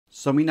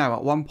So we know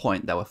at one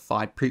point there were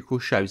 5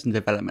 prequel shows in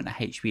development at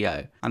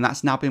HBO, and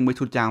that's now been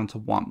whittled down to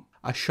 1.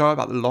 A show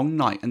about the Long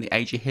Night and the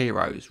Age of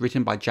Heroes,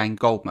 written by Jane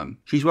Goldman.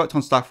 She's worked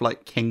on stuff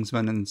like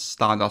Kingsman and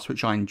Stardust,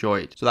 which I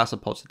enjoyed, so that's a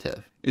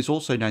positive. It's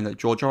also known that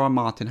George R.R.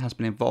 Martin has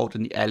been involved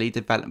in the early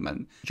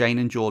development. Jane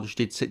and George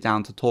did sit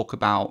down to talk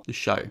about the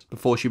show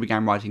before she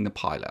began writing the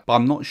pilot, but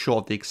I'm not sure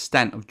of the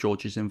extent of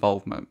George's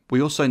involvement.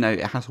 We also know it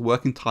has a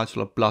working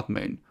title of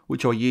Bloodmoon,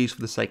 which I'll use for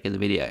the sake of the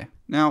video.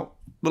 Now,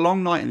 The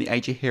Long Night and the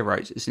Age of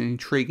Heroes is an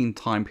intriguing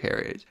time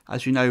period,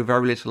 as we know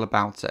very little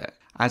about it,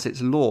 as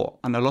its lore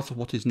and a lot of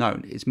what is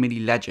known is merely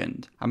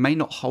legend and may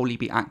not wholly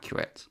be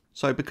accurate.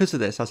 So because of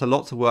this, there's a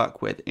lot to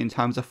work with in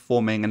terms of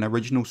forming an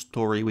original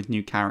story with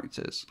new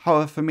characters.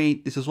 However, for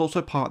me, this is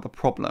also part of the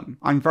problem.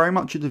 I'm very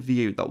much of the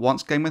view that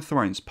once Game of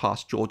Thrones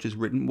passed George's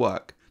written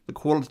work, the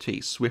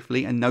quality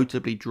swiftly and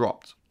notably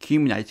dropped,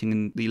 culminating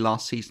in the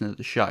last season of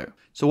the show.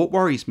 So what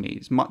worries me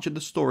is much of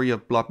the story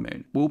of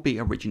Bloodmoon will be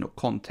original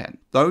content.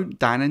 Though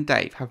Dan and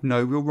Dave have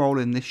no real role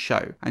in this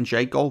show, and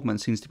Jay Goldman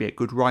seems to be a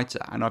good writer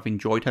and I've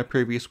enjoyed her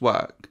previous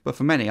work, but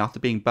for many after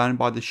being burned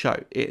by the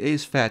show, it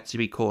is fair to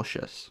be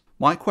cautious.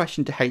 My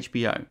question to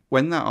HBO,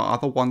 when there are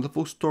other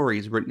wonderful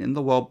stories written in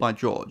the world by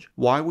George,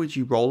 why would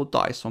you roll the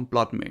dice on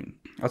Bloodmoon?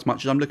 As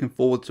much as I'm looking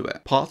forward to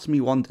it, part of me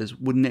wonders,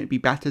 wouldn't it be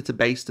better to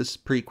base this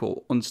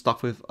prequel on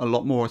stuff with a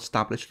lot more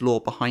established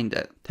lore behind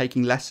it,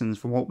 taking lessons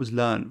from what was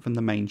learned from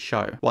the main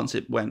show once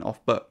it went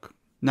off book?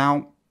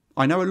 Now,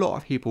 I know a lot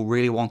of people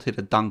really wanted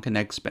a Dunk and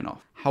Egg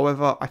spin-off.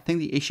 However, I think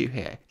the issue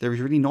here, there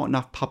is really not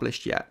enough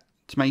published yet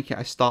to make it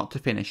a start to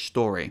finish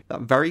story,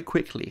 that very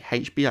quickly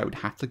HBO would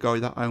have to go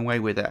their own way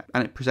with it,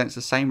 and it presents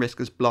the same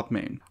risk as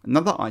Bloodmoon.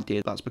 Another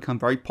idea that's become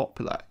very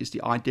popular is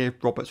the idea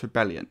of Robert's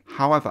Rebellion.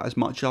 However, as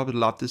much as I would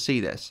love to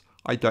see this,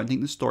 I don't think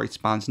the story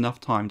spans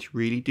enough time to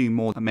really do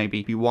more than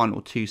maybe 1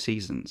 or 2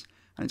 seasons,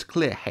 and it's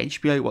clear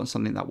HBO wants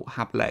something that will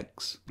have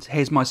legs. So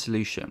here's my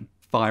solution: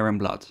 Fire and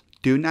Blood.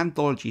 Do an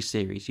anthology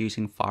series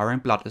using Fire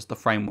and Blood as the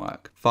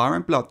framework. Fire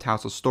and Blood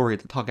tells the story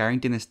of the Targaryen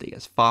dynasty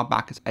as far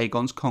back as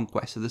Aegon's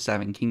conquest of the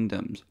Seven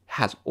Kingdoms. It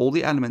has all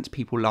the elements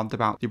people loved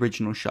about the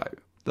original show: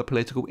 the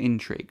political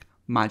intrigue,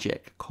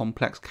 magic,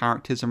 complex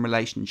characters and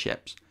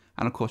relationships,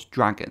 and of course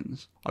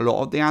dragons. A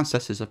lot of the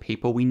ancestors of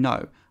people we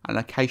know and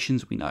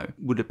locations we know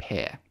would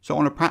appear. So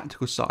on a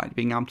practical side,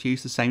 being able to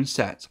use the same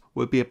sets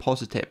would be a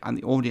positive, and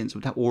the audience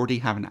would already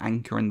have an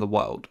anchor in the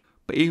world.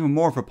 But even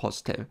more of a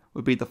positive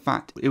would be the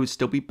fact it would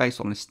still be based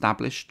on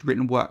established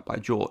written work by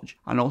George,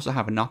 and also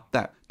have enough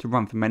depth to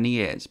run for many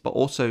years, but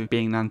also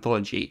being an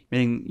anthology,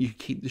 meaning you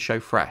keep the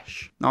show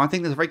fresh. Now I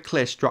think there's a very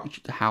clear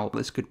structure to how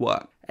this could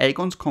work.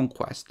 Aegon's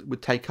conquest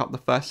would take up the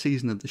first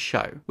season of the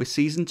show, with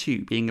season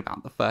 2 being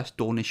about the First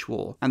Dornish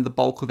War and the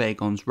bulk of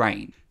Aegon's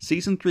reign.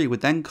 Season 3 would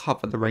then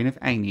cover the reign of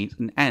Aenys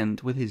and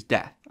end with his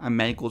death and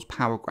Maegor's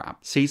power grab.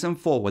 Season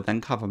 4 would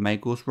then cover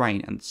Maegor's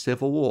reign and the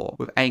civil war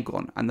with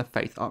Aegon and the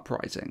Faith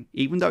Uprising.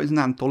 Even though it's an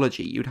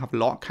anthology, you'd have a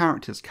lot of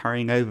characters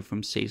carrying over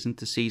from season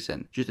to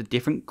season, just a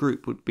different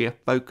group would be a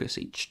focus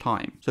each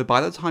time. So by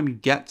the time you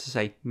get to,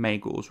 say,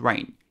 Maegor's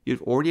reign,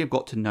 you'd already have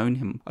got to know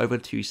him over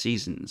 2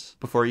 seasons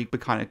before he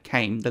kind of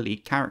became the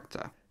lead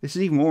character. This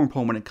is even more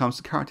important when it comes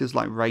to characters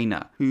like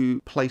Rhaena,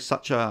 who play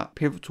such a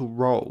pivotal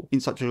role in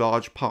such a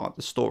large part of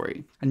the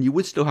story. And you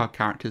would still have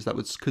characters that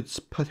could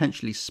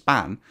potentially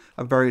span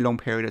a very long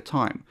period of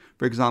time.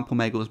 For example,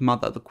 Maegor's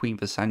mother, the Queen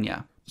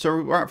Visenya.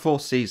 So we're at 4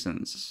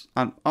 seasons,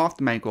 and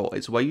after Maegor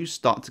is where you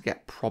start to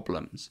get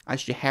problems,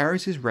 as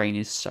Jaehaerys' reign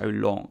is so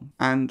long,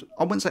 and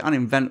I wouldn't say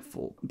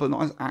uneventful, but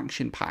not as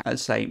action-packed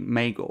as, say,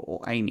 Maegor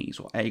or Aenys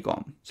or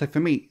Aegon. So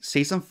for me,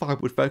 season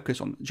 5 would focus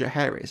on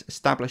Jaehaerys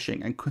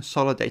establishing and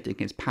consolidating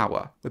his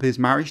power, with his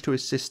marriage to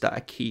his sister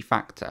a key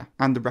factor,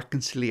 and the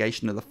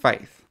reconciliation of the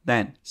faith.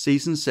 Then,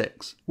 season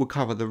 6 will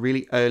cover the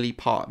really early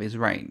part of his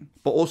reign,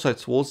 but also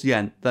towards the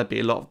end there'd be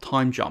a lot of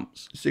time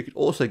jumps, so you could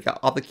also get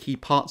other key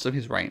parts of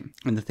his reign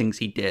and the things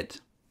he did.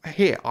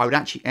 Here, I would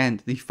actually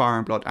end the Fire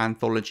and Blood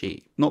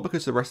anthology, not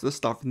because the rest of the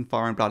stuff in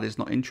Fire and Blood is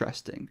not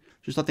interesting,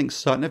 just I think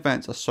certain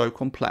events are so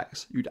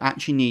complex, you'd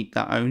actually need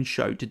their own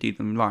show to do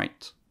them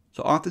right.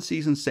 So after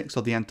season 6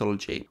 of the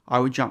anthology, I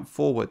would jump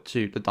forward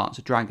to The Dance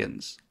of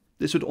Dragons.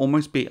 This would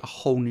almost be a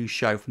whole new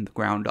show from the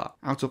ground up.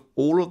 Out of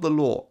all of the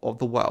lore of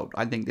the world,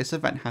 I think this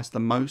event has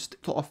the most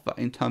to offer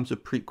in terms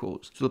of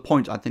prequels, to the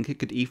point I think it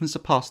could even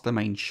surpass the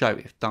main show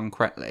if done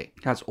correctly.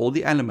 It has all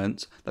the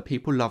elements that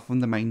people love from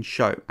the main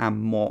show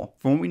and more.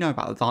 From what we know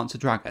about The Dance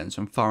of Dragons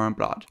and Fire and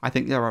Blood, I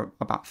think there are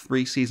about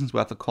 3 seasons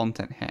worth of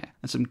content here,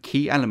 and some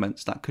key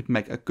elements that could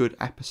make a good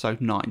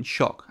episode 9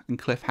 shock and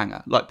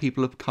cliffhanger like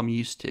people have become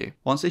used to.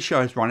 Once this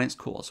show has run its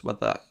course,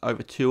 whether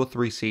over 2 or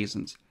 3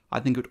 seasons, I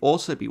think it would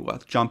also be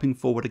worth jumping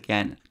forward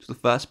again to the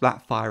first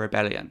Blackfire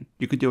Rebellion.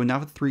 You could do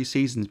another 3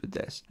 seasons with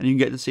this, and you can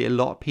get to see a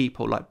lot of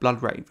people like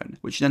Bloodraven,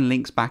 which then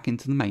links back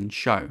into the main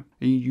show.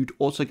 And you'd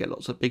also get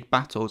lots of big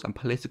battles and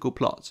political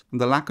plots,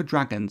 and the lack of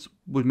dragons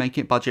would make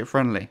it budget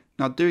friendly.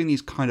 Now, doing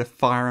these kind of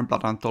Fire and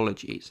Blood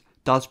anthologies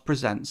does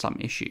present some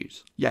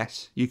issues.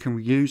 Yes, you can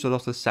reuse a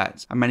lot of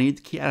sets, and many of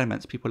the key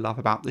elements people love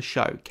about the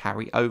show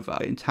carry over,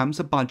 but in terms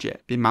of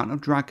budget, the amount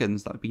of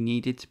dragons that would be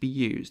needed to be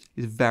used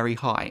is very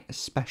high,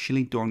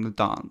 especially during the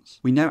dance.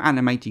 We know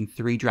animating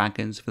 3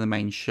 dragons for the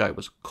main show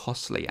was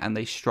costly and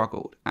they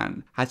struggled,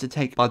 and had to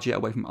take budget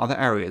away from other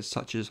areas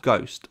such as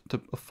Ghost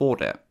to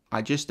afford it.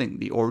 I just think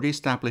the already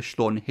established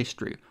lore and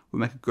history would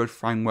make a good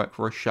framework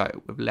for a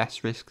show with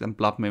less risk than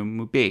Bloodmoon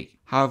would be.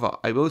 However,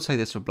 I will say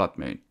this for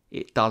Bloodmoon,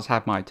 it does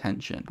have my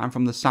attention, and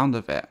from the sound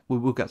of it, we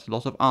will get a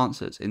lot of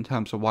answers in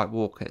terms of White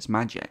Walker's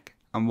magic,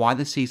 and why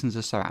the seasons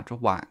are so out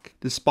of whack.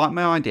 Despite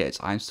my ideas,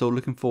 I am still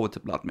looking forward to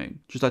Bloodmoon,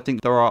 just I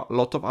think there are a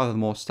lot of other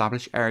more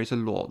established areas of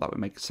lore that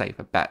would make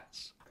safer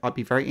bets. I'd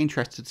be very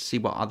interested to see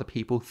what other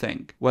people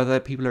think,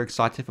 whether people are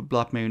excited for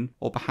Bloodmoon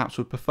or perhaps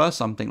would prefer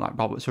something like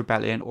Robert's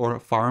Rebellion or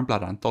a Fire and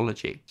Blood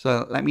anthology,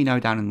 so let me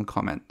know down in the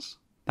comments.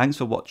 Thanks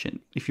for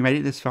watching. If you made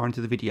it this far into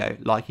the video,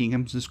 liking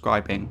and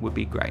subscribing would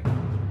be great.